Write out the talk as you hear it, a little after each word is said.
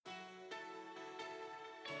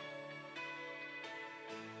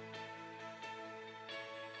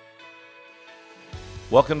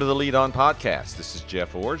Welcome to the Lead On Podcast. This is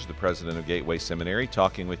Jeff Iorg, the president of Gateway Seminary,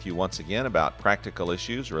 talking with you once again about practical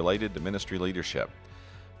issues related to ministry leadership.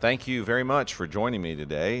 Thank you very much for joining me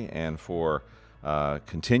today and for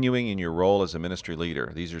continuing in your role as a ministry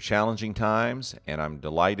leader. These are challenging times, and I'm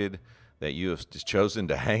delighted that you have chosen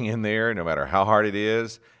to hang in there no matter how hard it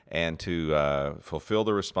is and to fulfill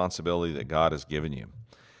the responsibility that God has given you.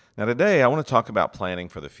 Now today I want to talk about planning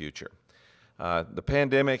for the future. The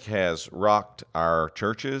pandemic has rocked our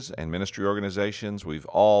churches and ministry organizations. We've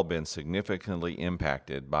all been significantly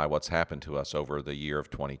impacted by what's happened to us over the year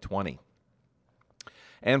of 2020.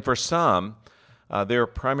 And for some, their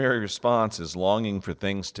primary response is longing for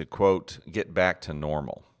things to, quote, get back to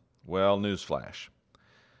normal. Well, newsflash,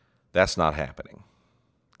 that's not happening.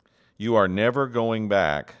 You are never going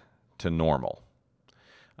back to normal.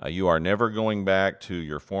 You are never going back to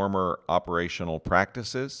your former operational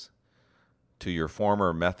practices, to your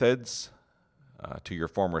former methods, to your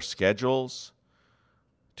former schedules,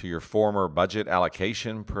 to your former budget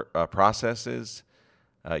allocation processes.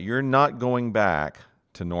 You're not going back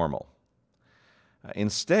to normal.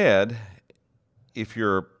 Instead, if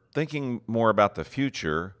you're thinking more about the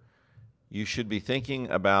future, you should be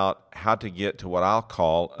thinking about how to get to what I'll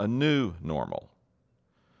call a new normal.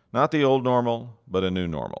 Not the old normal, but a new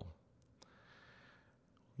normal.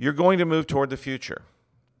 You're going to move toward the future.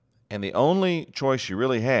 And the only choice you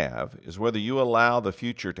really have is whether you allow the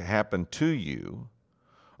future to happen to you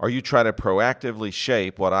or you try to proactively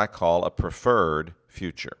shape what I call a preferred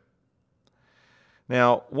future.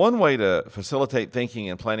 Now, one way to facilitate thinking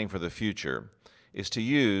and planning for the future is to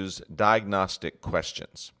use diagnostic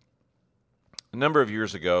questions. A number of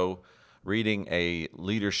years ago, reading a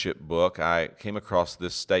leadership book, I came across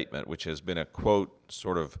this statement, which has been a quote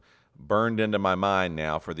sort of burned into my mind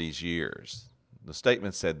now for these years. The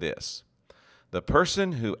statement said this: the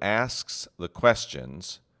person who asks the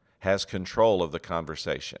questions has control of the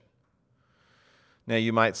conversation. Now,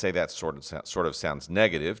 you might say that sort of sounds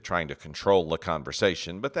negative, trying to control the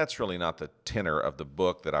conversation, but that's really not the tenor of the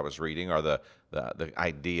book that I was reading or the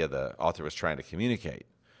idea the author was trying to communicate.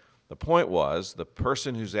 The point was the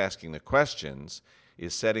person who's asking the questions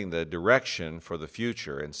is setting the direction for the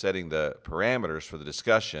future and setting the parameters for the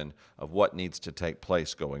discussion of what needs to take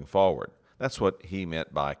place going forward. That's what he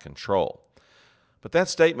meant by control. But that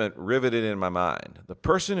statement riveted in my mind. The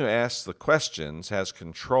person who asks the questions has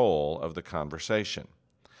control of the conversation.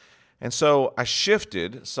 And so I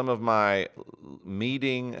shifted some of my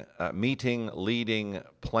meeting, leading,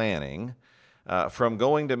 planning from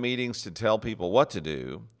going to meetings to tell people what to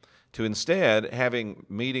do to instead having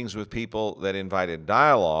meetings with people that invited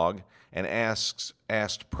dialogue and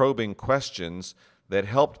asked probing questions that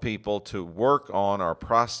helped people to work on or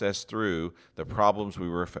process through the problems we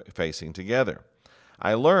were facing together.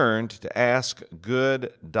 I learned to ask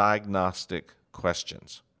good diagnostic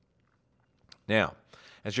questions. Now,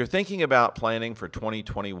 as you're thinking about planning for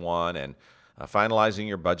 2021 and finalizing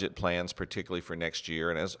your budget plans, particularly for next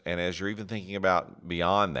year, and as you're even thinking about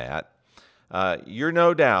beyond that, you're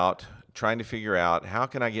no doubt trying to figure out how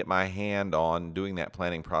can I get my hand on doing that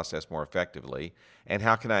planning process more effectively, and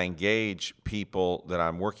how can I engage people that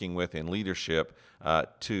I'm working with in leadership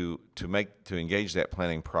to engage that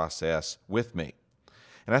planning process with me.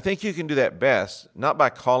 And I think you can do that best not by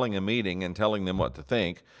calling a meeting and telling them what to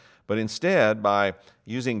think, but instead by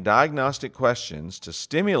using diagnostic questions to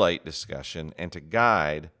stimulate discussion and to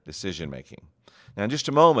guide decision making. Now, in just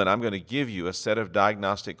a moment, I'm going to give you a set of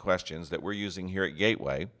diagnostic questions that we're using here at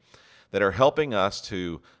Gateway that are helping us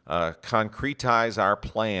to concretize our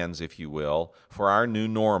plans, if you will, for our new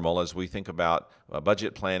normal as we think about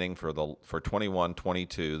budget planning for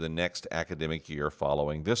 21-22, the next academic year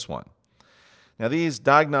following this one. Now, these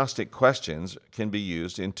diagnostic questions can be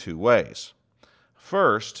used in two ways.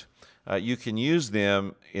 First, you can use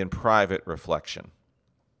them in private reflection.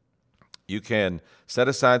 You can set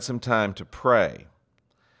aside some time to pray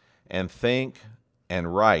and think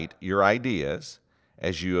and write your ideas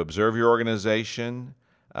as you observe your organization,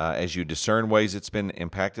 as you discern ways it's been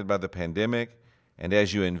impacted by the pandemic, and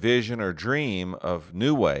as you envision or dream of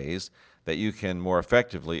new ways that you can more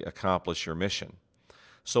effectively accomplish your mission.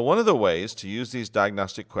 So one of the ways to use these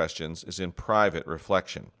diagnostic questions is in private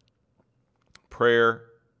reflection. Prayer,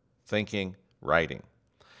 thinking, writing.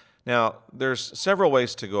 Now, there's several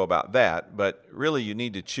ways to go about that, but really you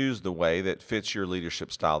need to choose the way that fits your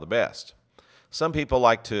leadership style the best. Some people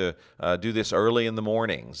like to do this early in the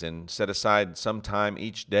mornings and set aside some time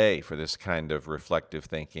each day for this kind of reflective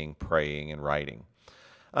thinking, praying, and writing.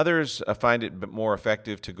 Others find it more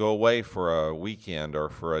effective to go away for a weekend or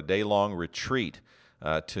for a day-long retreat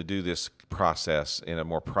to do this process in a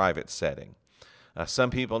more private setting. Some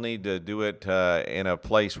people need to do it in a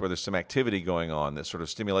place where there's some activity going on that sort of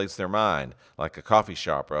stimulates their mind, like a coffee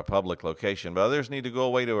shop or a public location. But others need to go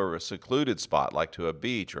away to a secluded spot, like to a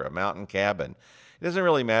beach or a mountain cabin. It doesn't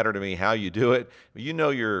really matter to me how you do it. You know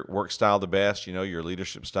your work style the best. You know your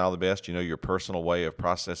leadership style the best. You know your personal way of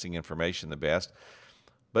processing information the best.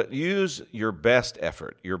 But use your best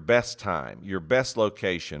effort, your best time, your best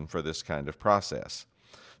location for this kind of process.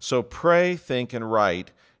 So pray, think, and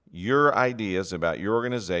write your ideas about your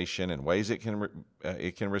organization and ways it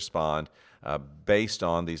can respond based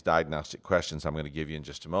on these diagnostic questions I'm going to give you in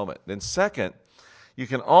just a moment. Then second, you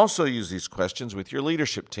can also use these questions with your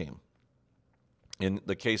leadership team. In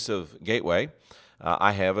the case of Gateway,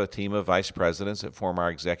 I have a team of vice presidents that form our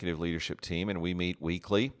executive leadership team, and we meet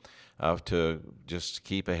weekly to just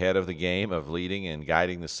keep ahead of the game of leading and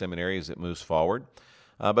guiding the seminary as it moves forward.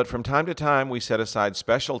 But from time to time, we set aside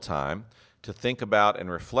special time to think about and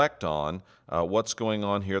reflect on what's going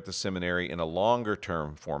on here at the seminary in a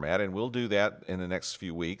longer-term format, and we'll do that in the next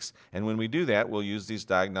few weeks. And when we do that, we'll use these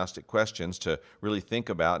diagnostic questions to really think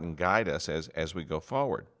about and guide us as we go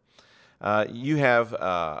forward. You have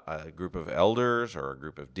a group of elders or a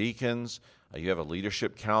group of deacons. You have a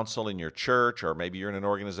leadership council in your church, or maybe you're in an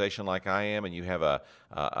organization like I am, and you have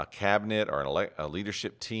a cabinet or a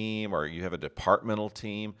leadership team, or you have a departmental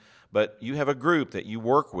team. But you have a group that you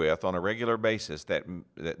work with on a regular basis that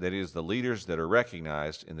is the leaders that are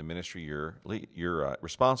recognized in the ministry you're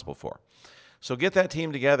responsible for. So get that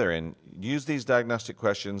team together and use these diagnostic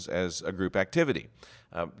questions as a group activity.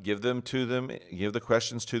 Give the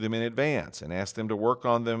questions to them in advance and ask them to work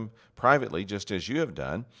on them privately, just as you have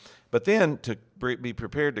done, but then to be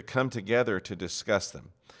prepared to come together to discuss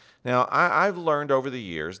them. Now, I've learned over the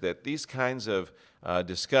years that these kinds of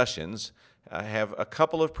discussions have a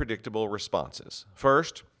couple of predictable responses.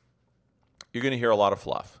 First, you're going to hear a lot of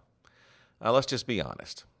fluff. Let's just be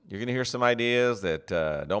honest. You're going to hear some ideas that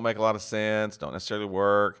don't make a lot of sense, don't necessarily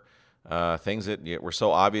work, things that were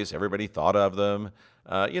so obvious everybody thought of them.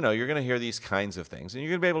 You're going to hear these kinds of things, and you're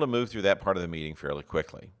going to be able to move through that part of the meeting fairly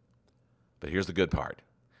quickly. But here's the good part.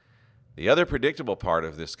 The other predictable part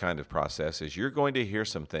of this kind of process is you're going to hear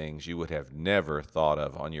some things you would have never thought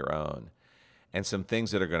of on your own, and some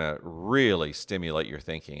things that are going to really stimulate your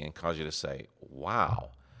thinking and cause you to say,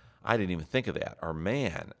 wow, I didn't even think of that, or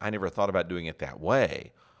man, I never thought about doing it that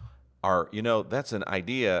way. Or, that's an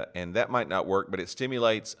idea and that might not work, but it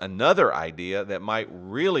stimulates another idea that might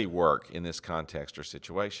really work in this context or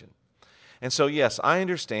situation. And so, yes, I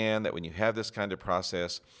understand that when you have this kind of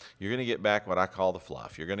process, you're going to get back what I call the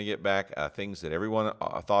fluff. You're going to get back things that everyone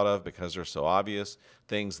thought of because they're so obvious,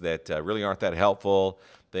 things that really aren't that helpful,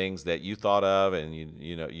 things that you thought of and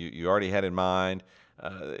you already had in mind.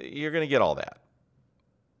 You're going to get all that.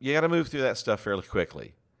 You got to move through that stuff fairly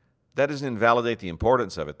quickly. That doesn't invalidate the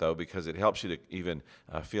importance of it, though, because it helps you to even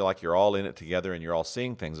feel like you're all in it together and you're all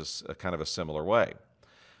seeing things kind of a similar way.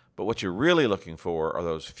 But what you're really looking for are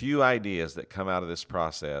those few ideas that come out of this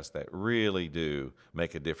process that really do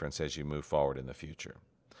make a difference as you move forward in the future.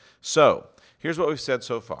 So here's what we've said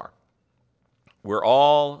so far. We're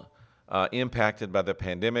all impacted by the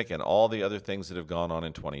pandemic and all the other things that have gone on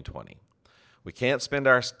in 2020. We can't spend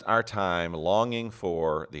our time longing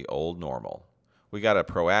for the old normal. We got to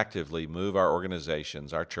proactively move our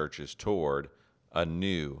organizations, our churches, toward a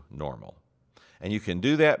new normal. And you can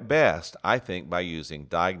do that best, I think, by using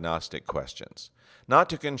diagnostic questions. Not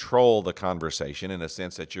to control the conversation in a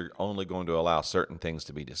sense that you're only going to allow certain things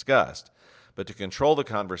to be discussed, but to control the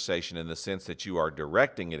conversation in the sense that you are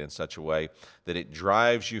directing it in such a way that it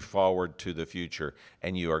drives you forward to the future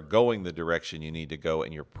and you are going the direction you need to go,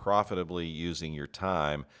 and you're profitably using your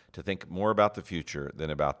time to think more about the future than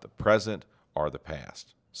about the present or the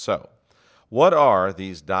past. So, what are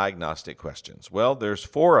these diagnostic questions? Well, there's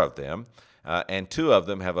 4 of them, and 2 of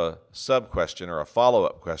them have a sub-question or a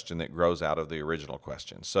follow-up question that grows out of the original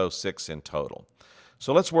question, so 6 in total.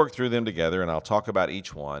 So let's work through them together, and I'll talk about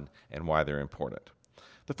each one and why they're important.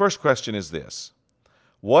 The first question is this: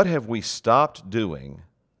 what have we stopped doing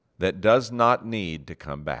that does not need to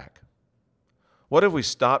come back? What have we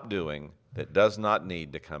stopped doing that does not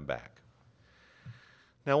need to come back?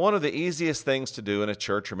 Now, one of the easiest things to do in a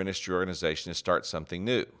church or ministry organization is start something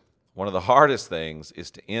new. One of the hardest things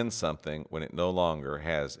is to end something when it no longer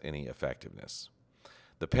has any effectiveness.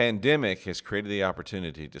 The pandemic has created the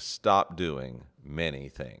opportunity to stop doing many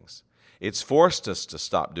things. It's forced us to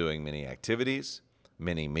stop doing many activities,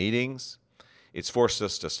 many meetings. It's forced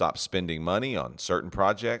us to stop spending money on certain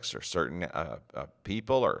projects or certain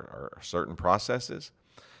people or certain processes.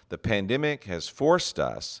 The pandemic has forced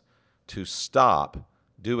us to stop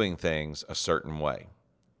doing things a certain way.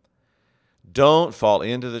 Don't fall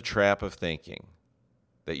into the trap of thinking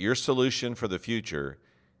that your solution for the future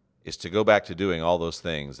is to go back to doing all those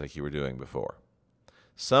things like you were doing before.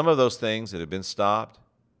 Some of those things that have been stopped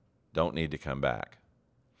don't need to come back.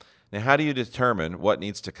 Now, how do you determine what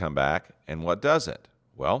needs to come back and what doesn't?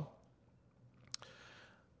 Well,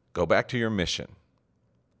 go back to your mission.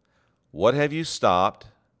 What have you stopped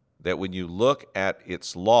that when you look at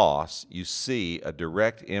its loss, you see a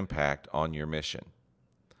direct impact on your mission?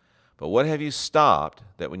 But what have you stopped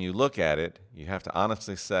that when you look at it, you have to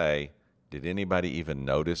honestly say, did anybody even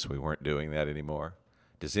notice we weren't doing that anymore?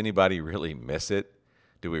 Does anybody really miss it?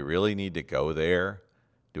 Do we really need to go there?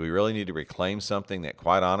 Do we really need to reclaim something that,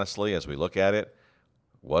 quite honestly, as we look at it,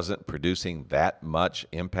 wasn't producing that much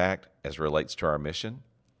impact as relates to our mission?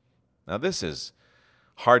 Now, this is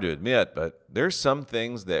hard to admit, but there's some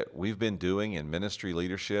things that we've been doing in ministry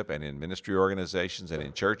leadership and in ministry organizations and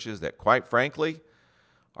in churches that, quite frankly,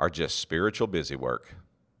 are just spiritual busy work.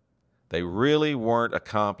 They really weren't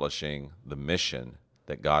accomplishing the mission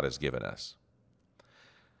that God has given us.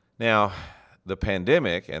 Now, the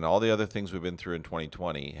pandemic and all the other things we've been through in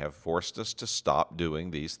 2020 have forced us to stop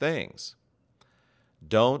doing these things.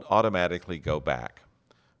 Don't automatically go back.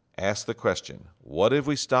 Ask the question, what have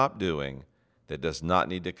we stopped doing that does not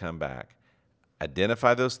need to come back?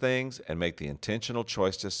 Identify those things and make the intentional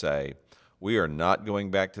choice to say, we are not going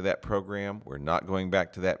back to that program. We're not going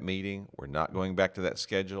back to that meeting. We're not going back to that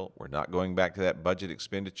schedule. We're not going back to that budget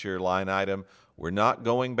expenditure line item. We're not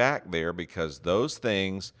going back there because those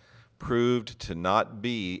things proved to not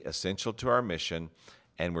be essential to our mission,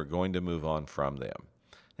 and we're going to move on from them.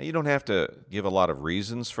 Now, you don't have to give a lot of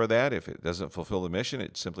reasons for that. If it doesn't fulfill the mission,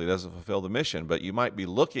 it simply doesn't fulfill the mission. But you might be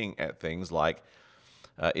looking at things like,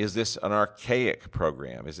 is this an archaic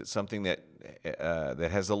program? Is it something that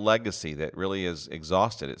has a legacy that really has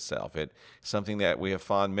exhausted itself? It's something that we have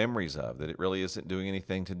fond memories of, that it really isn't doing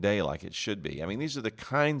anything today like it should be. I mean, these are the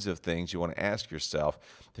kinds of things you want to ask yourself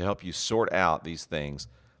to help you sort out these things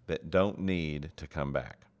that don't need to come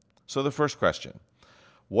back. So the first question,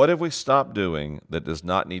 what have we stopped doing that does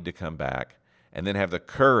not need to come back? And then have the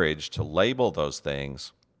courage to label those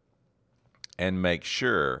things and make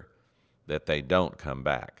sure that they don't come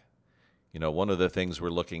back. You know, one of the things we're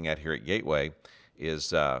looking at here at Gateway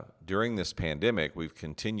is during this pandemic, we've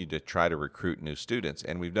continued to try to recruit new students,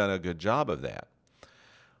 and we've done a good job of that.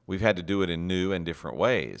 We've had to do it in new and different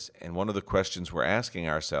ways. And one of the questions we're asking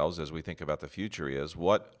ourselves as we think about the future is,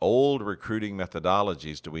 what old recruiting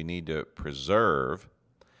methodologies do we need to preserve?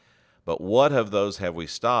 But what of those have we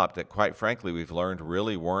stopped that, quite frankly, we've learned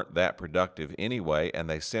really weren't that productive anyway, and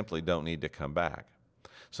they simply don't need to come back?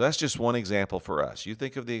 So that's just one example for us. You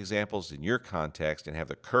think of the examples in your context and have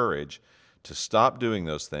the courage to stop doing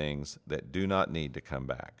those things that do not need to come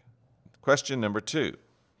back. Question number 2.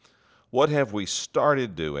 What have we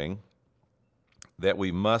started doing that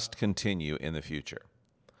we must continue in the future?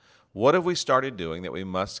 What have we started doing that we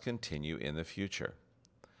must continue in the future?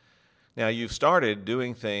 Now, you've started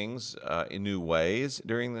doing things in new ways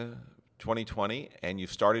during the 2020, and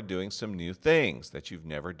you've started doing some new things that you've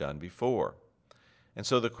never done before. And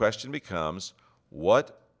so the question becomes,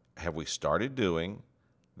 what have we started doing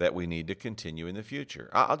that we need to continue in the future?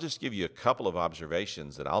 I'll just give you a couple of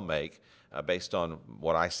observations that I'll make based on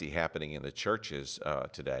what I see happening in the churches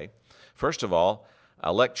today. First of all,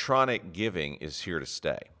 electronic giving is here to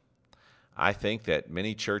stay. I think that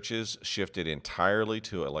many churches shifted entirely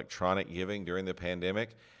to electronic giving during the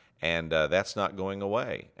pandemic, and that's not going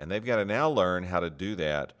away. And they've got to now learn how to do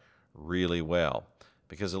that really well,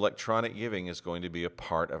 because electronic giving is going to be a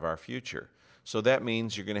part of our future. So that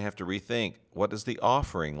means you're going to have to rethink, what does the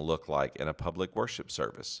offering look like in a public worship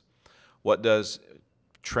service? What does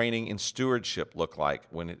training in stewardship look like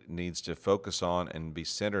when it needs to focus on and be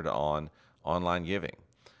centered on online giving?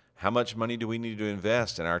 How much money do we need to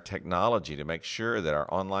invest in our technology to make sure that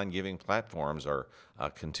our online giving platforms are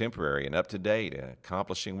contemporary and up to date and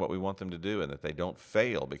accomplishing what we want them to do, and that they don't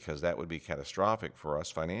fail, because that would be catastrophic for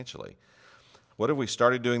us financially? What have we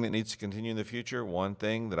started doing that needs to continue in the future? One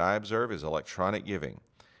thing that I observe is electronic giving.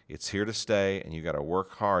 It's here to stay, and you've got to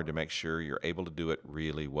work hard to make sure you're able to do it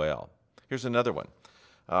really well. Here's another one.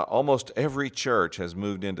 Almost every church has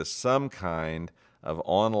moved into some kind of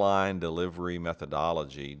online delivery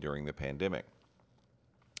methodology during the pandemic.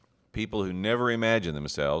 People who never imagined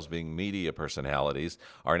themselves being media personalities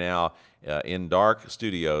are now in dark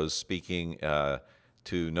studios speaking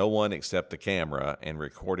to no one except the camera and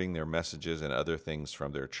recording their messages and other things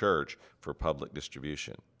from their church for public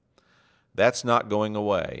distribution. That's not going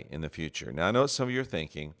away in the future. Now, I know some of you are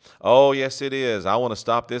thinking, oh, yes, it is. I want to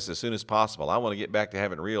stop this as soon as possible. I want to get back to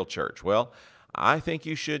having real church. Well, I think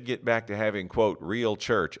you should get back to having, quote, real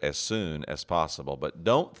church as soon as possible. But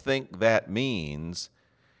don't think that means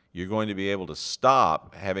you're going to be able to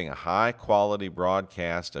stop having a high-quality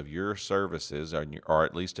broadcast of your services, or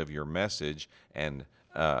at least of your message and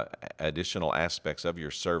additional aspects of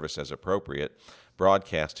your service as appropriate,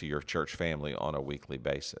 broadcast to your church family on a weekly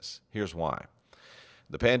basis. Here's why.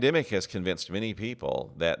 The pandemic has convinced many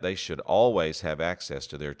people that they should always have access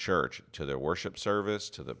to their church, to their worship service,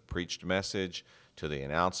 to the preached message, to the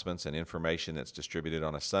announcements and information that's distributed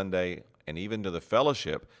on a Sunday, and even to the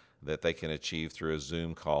fellowship that they can achieve through a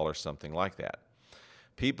Zoom call or something like that.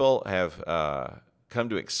 People have come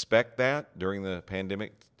to expect that during the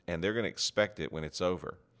pandemic, and they're going to expect it when it's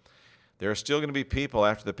over. There are still going to be people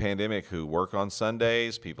after the pandemic who work on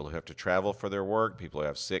Sundays, people who have to travel for their work, people who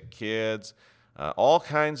have sick kids, all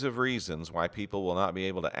kinds of reasons why people will not be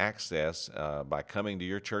able to access, by coming to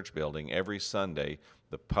your church building every Sunday,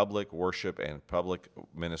 the public worship and public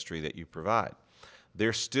ministry that you provide.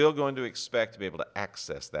 They're still going to expect to be able to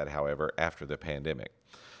access that, however, after the pandemic.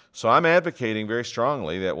 So I'm advocating very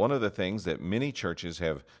strongly that one of the things that many churches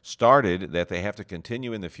have started that they have to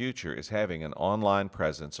continue in the future is having an online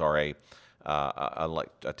presence, or a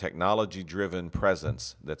technology-driven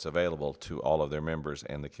presence that's available to all of their members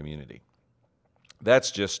and the community.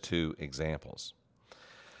 That's just two examples.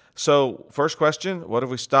 So, first question, what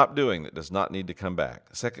have we stopped doing that does not need to come back?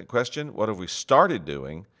 Second question, what have we started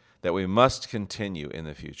doing that we must continue in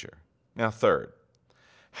the future? Now, third,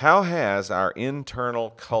 how has our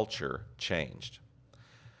internal culture changed?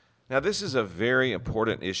 Now, this is a very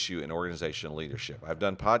important issue in organizational leadership. I've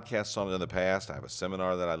done podcasts on it in the past. I have a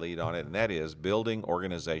seminar that I lead on it, and that is building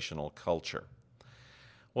organizational culture.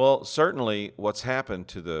 Well, certainly what's happened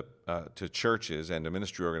to churches and to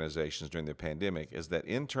ministry organizations during the pandemic is that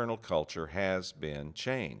internal culture has been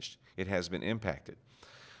changed. It has been impacted.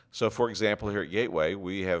 So, for example, here at Gateway,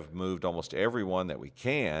 we have moved almost everyone that we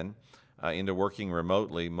can into working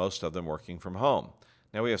remotely, most of them working from home.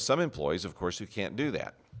 Now, we have some employees, of course, who can't do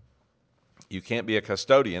that. You can't be a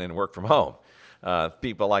custodian and work from home.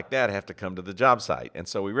 People like that have to come to the job site, and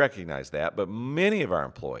so we recognize that. But many of our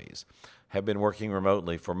employees have been working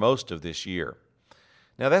remotely for most of this year.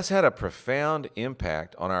 Now, that's had a profound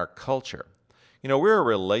impact on our culture. You know, we're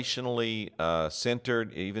a relationally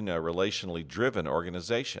centered, even a relationally driven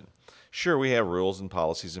organization. Sure, we have rules and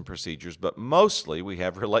policies and procedures, but mostly we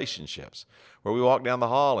have relationships where we walk down the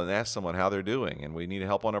hall and ask someone how they're doing, and we need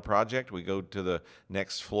help on a project. We go to the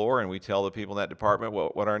next floor and we tell the people in that department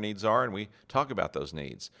what our needs are, and we talk about those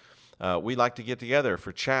needs. We like to get together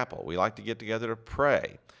for chapel. We like to get together to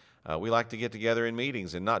pray. We like to get together in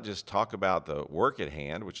meetings and not just talk about the work at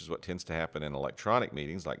hand, which is what tends to happen in electronic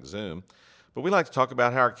meetings like Zoom, but we like to talk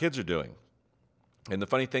about how our kids are doing and the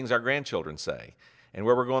funny things our grandchildren say and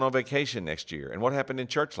where we're going on vacation next year and what happened in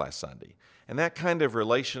church last Sunday. And that kind of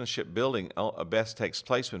relationship building best takes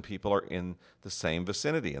place when people are in the same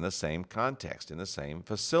vicinity, in the same context, in the same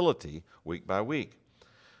facility week by week.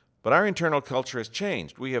 But our internal culture has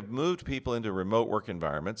changed. We have moved people into remote work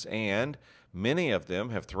environments, and many of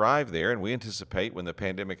them have thrived there, and we anticipate when the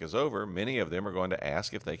pandemic is over, many of them are going to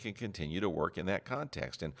ask if they can continue to work in that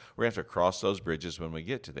context, and we're going to have to cross those bridges when we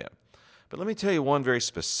get to them. But let me tell you one very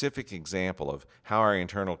specific example of how our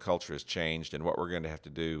internal culture has changed and what we're going to have to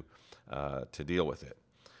do to deal with it.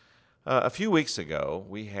 A few weeks ago,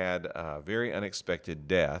 we had a very unexpected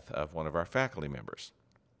death of one of our faculty members.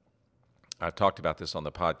 I've talked about this on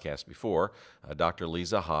the podcast before. Dr.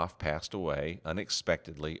 Lisa Hoff passed away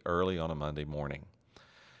unexpectedly early on a Monday morning.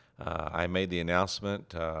 I made the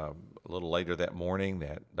announcement a little later that morning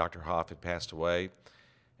that Dr. Hoff had passed away,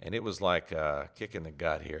 and it was like a kick in the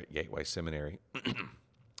gut here at Gateway Seminary.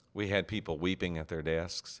 We had people weeping at their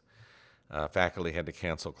desks. Faculty had to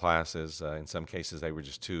cancel classes. In some cases, they were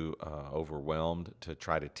just too overwhelmed to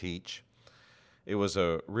try to teach. It was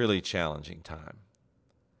a really challenging time.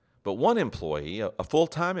 But one employee, a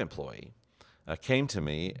full-time employee, came to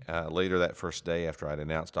me later that first day after I'd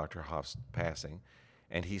announced Dr. Hoff's passing,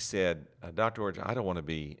 and he said, Dr. Iorg, I don't want to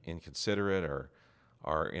be inconsiderate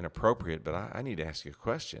or inappropriate, but I need to ask you a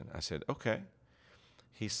question. I said, okay.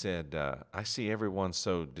 He said, I see everyone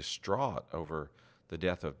so distraught over the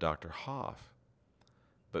death of Dr. Hoff,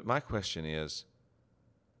 but my question is,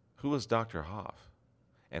 who was Dr. Hoff,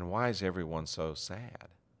 and why is everyone so sad?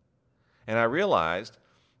 And I realized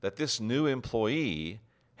that this new employee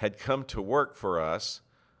had come to work for us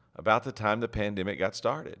about the time the pandemic got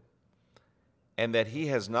started, and that he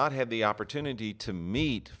has not had the opportunity to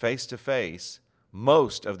meet face-to-face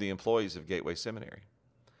most of the employees of Gateway Seminary.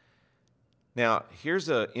 Now, here's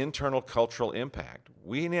an internal cultural impact.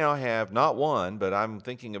 We now have not one, but I'm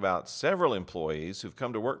thinking about several employees who've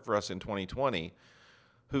come to work for us in 2020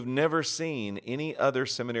 who've never seen any other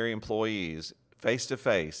seminary employees face to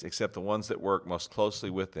face except the ones that work most closely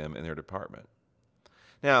with them in their department.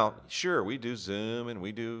 Now, sure, we do Zoom and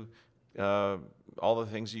we do all the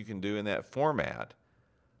things you can do in that format,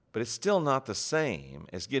 but it's still not the same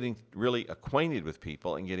as getting really acquainted with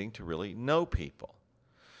people and getting to really know people.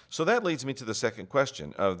 So that leads me to the second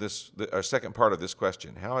question of this, our second part of this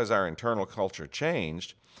question. How has our internal culture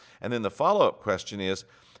changed? And then the follow-up question is,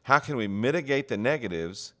 how can we mitigate the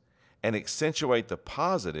negatives and accentuate the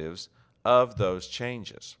positives of those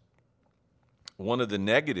changes? One of the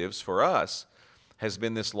negatives for us has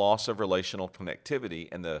been this loss of relational connectivity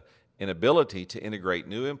and the inability to integrate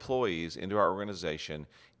new employees into our organization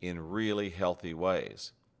in really healthy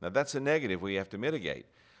ways. Now, that's a negative we have to mitigate.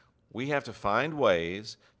 We have to find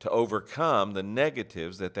ways to overcome the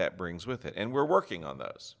negatives that brings with it, and we're working on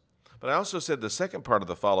those. But I also said the second part of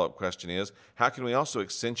the follow-up question is, how can we also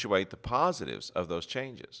accentuate the positives of those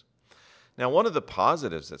changes? Now, one of the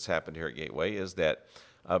positives that's happened here at Gateway is that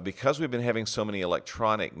because we've been having so many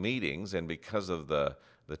electronic meetings and because of the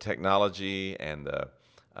technology and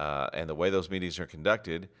the way those meetings are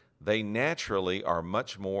conducted, they naturally are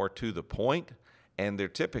much more to the point, and they're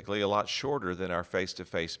typically a lot shorter than our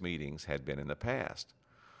face-to-face meetings had been in the past.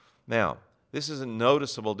 Now, this is a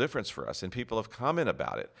noticeable difference for us, and people have commented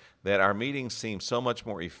about it, that our meetings seem so much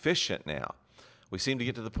more efficient now. We seem to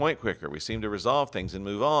get to the point quicker. We seem to resolve things and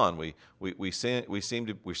move on. We're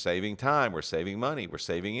saving time, we're saving money, we're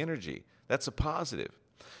saving energy. That's a positive.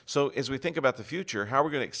 So as we think about the future, how are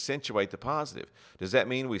we going to accentuate the positive? Does that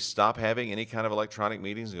mean we stop having any kind of electronic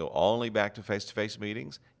meetings and go only back to face-to-face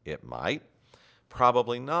meetings? It might.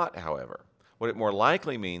 Probably not, however. What it more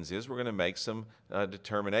likely means is we're going to make some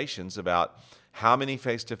determinations about how many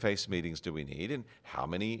face-to-face meetings do we need and how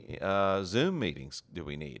many Zoom meetings do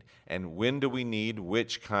we need and when do we need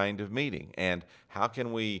which kind of meeting and how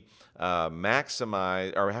can we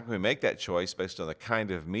maximize or how can we make that choice based on the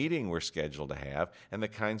kind of meeting we're scheduled to have and the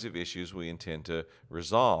kinds of issues we intend to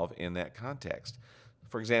resolve in that context.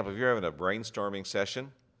 For example, if you're having a brainstorming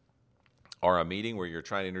session or a meeting where you're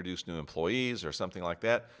trying to introduce new employees or something like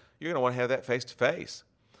that, you're going to want to have that face-to-face.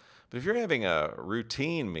 But if you're having a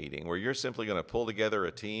routine meeting where you're simply going to pull together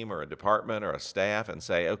a team or a department or a staff and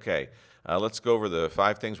say, okay, let's go over the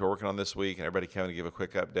 5 things we're working on this week and everybody come and give a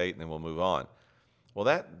quick update and then we'll move on.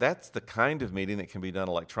 Well, that's the kind of meeting that can be done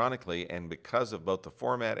electronically and because of both the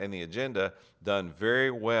format and the agenda, done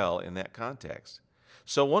very well in that context.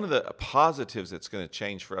 So one of the positives that's going to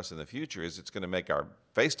change for us in the future is it's going to make our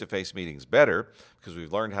face-to-face meetings better because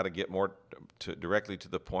we've learned how to get more directly to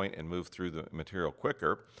the point and move through the material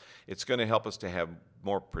quicker. It's going to help us to have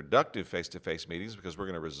more productive face-to-face meetings because we're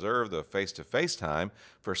going to reserve the face-to-face time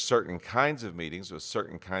for certain kinds of meetings with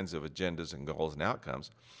certain kinds of agendas and goals and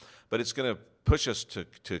outcomes. But it's going to push us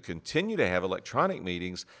to continue to have electronic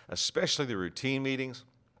meetings, especially the routine meetings,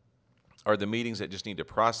 or the meetings that just need to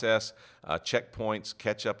process, checkpoints,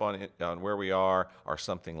 catch up on where we are, or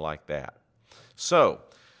something like that. So,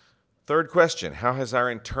 third question, how has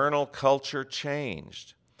our internal culture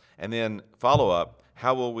changed? And then follow up,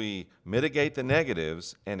 how will we mitigate the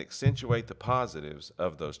negatives and accentuate the positives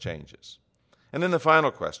of those changes? And then the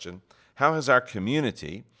final question, how has our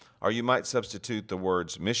community, or you might substitute the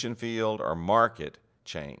words mission field or market,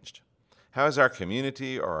 changed? How has our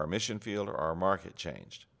community or our mission field or our market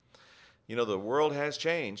changed? You know, the world has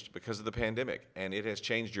changed because of the pandemic, and it has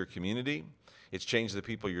changed your community. It's changed the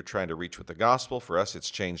people you're trying to reach with the gospel. For us, it's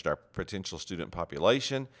changed our potential student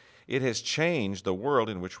population. It has changed the world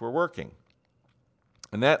in which we're working.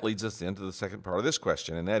 And that leads us into the second part of this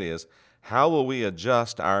question, and that is, how will we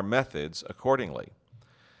adjust our methods accordingly?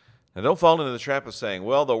 Now, don't fall into the trap of saying,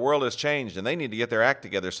 well, the world has changed, and they need to get their act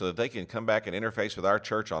together so that they can come back and interface with our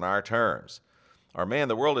church on our terms. Or, man,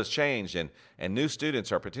 the world has changed, and new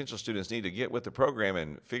students or potential students need to get with the program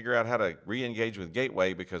and figure out how to re-engage with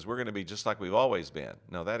Gateway because we're going to be just like we've always been.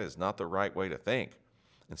 No, that is not the right way to think.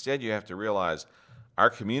 Instead, you have to realize our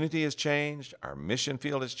community has changed, our mission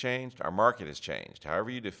field has changed, our market has changed, however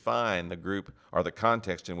you define the group or the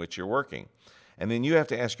context in which you're working. And then you have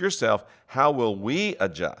to ask yourself, how will we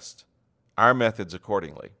adjust our methods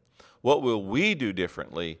accordingly? What will we do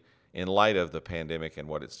differently in light of the pandemic and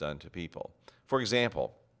what it's done to people? For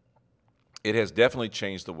example, it has definitely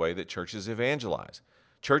changed the way that churches evangelize.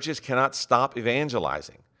 Churches cannot stop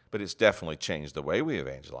evangelizing, but it's definitely changed the way we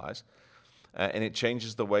evangelize. And it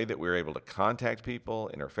changes the way that we're able to contact people,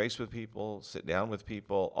 interface with people, sit down with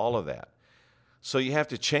people, all of that. So you have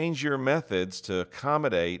to change your methods to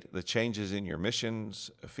accommodate the changes in your mission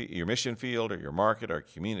field or your market or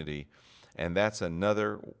community, and that's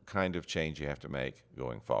another kind of change you have to make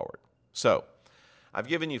going forward. So I've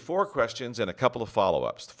given you 4 questions and a couple of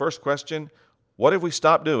follow-ups. The first question, what have we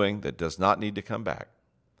stopped doing that does not need to come back?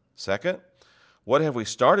 Second, what have we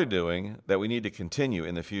started doing that we need to continue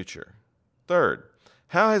in the future? Third,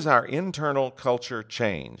 how has our internal culture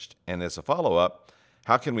changed? And as a follow-up,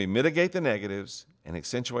 how can we mitigate the negatives and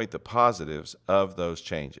accentuate the positives of those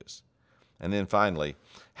changes? And then finally,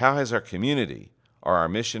 how has our community or our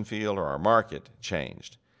mission field or our market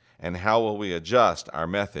changed? And how will we adjust our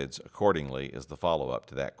methods accordingly is the follow-up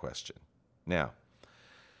to that question. Now,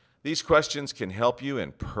 these questions can help you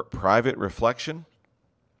in private reflection.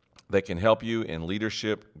 They can help you in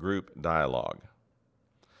leadership group dialogue.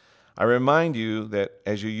 I remind you that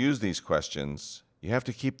as you use these questions, you have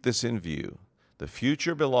to keep this in view. The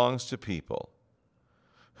future belongs to people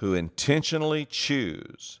who intentionally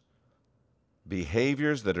choose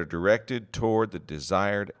behaviors that are directed toward the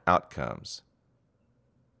desired outcomes.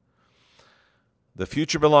 The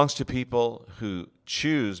future belongs to people who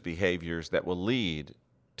choose behaviors that will lead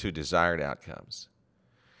to desired outcomes.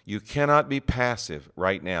 You cannot be passive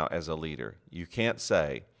right now as a leader. You can't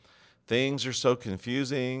say, things are so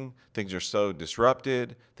confusing, things are so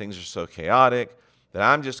disrupted, things are so chaotic, that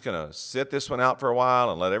I'm just going to sit this one out for a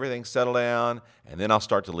while and let everything settle down, and then I'll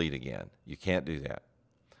start to lead again. You can't do that.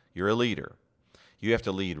 You're a leader. You have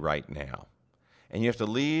to lead right now. And you have to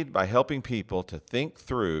lead by helping people to think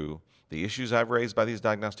through the issues I've raised by these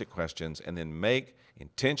diagnostic questions and then make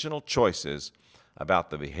intentional choices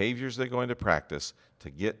about the behaviors they're going to practice to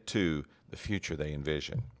get to the future they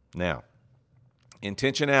envision. Now,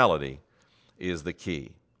 intentionality is the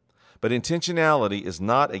key. But intentionality is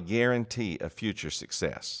not a guarantee of future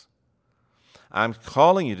success. I'm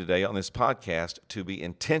calling you today on this podcast to be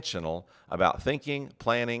intentional about thinking,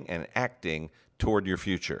 planning, and acting toward your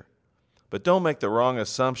future. But don't make the wrong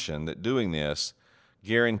assumption that doing this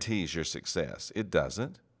guarantees your success. It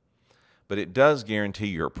doesn't. But it does guarantee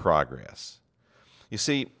your progress. You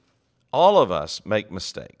see, all of us make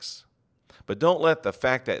mistakes. But don't let the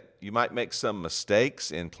fact that you might make some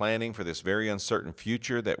mistakes in planning for this very uncertain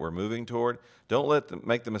future that we're moving toward, don't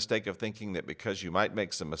make the mistake of thinking that because you might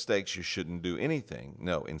make some mistakes, you shouldn't do anything.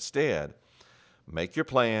 No, instead, make your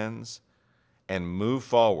plans and move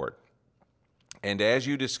forward. And as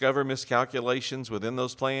you discover miscalculations within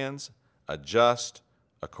those plans, adjust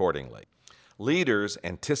accordingly. Leaders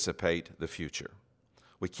anticipate the future.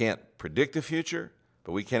 We can't predict the future,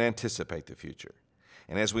 but we can anticipate the future.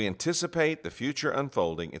 And as we anticipate the future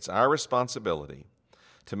unfolding, it's our responsibility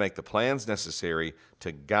to make the plans necessary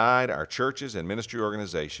to guide our churches and ministry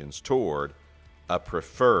organizations toward a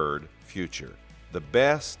preferred future, the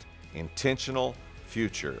best intentional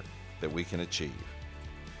future that we can achieve.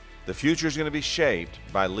 The future is going to be shaped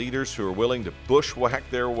by leaders who are willing to bushwhack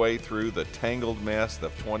their way through the tangled mess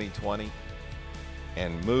of 2020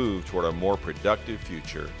 and move toward a more productive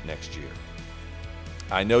future next year.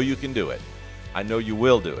 I know you can do it. I know you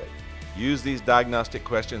will do it. Use these diagnostic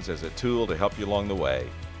questions as a tool to help you along the way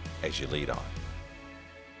as you lead on.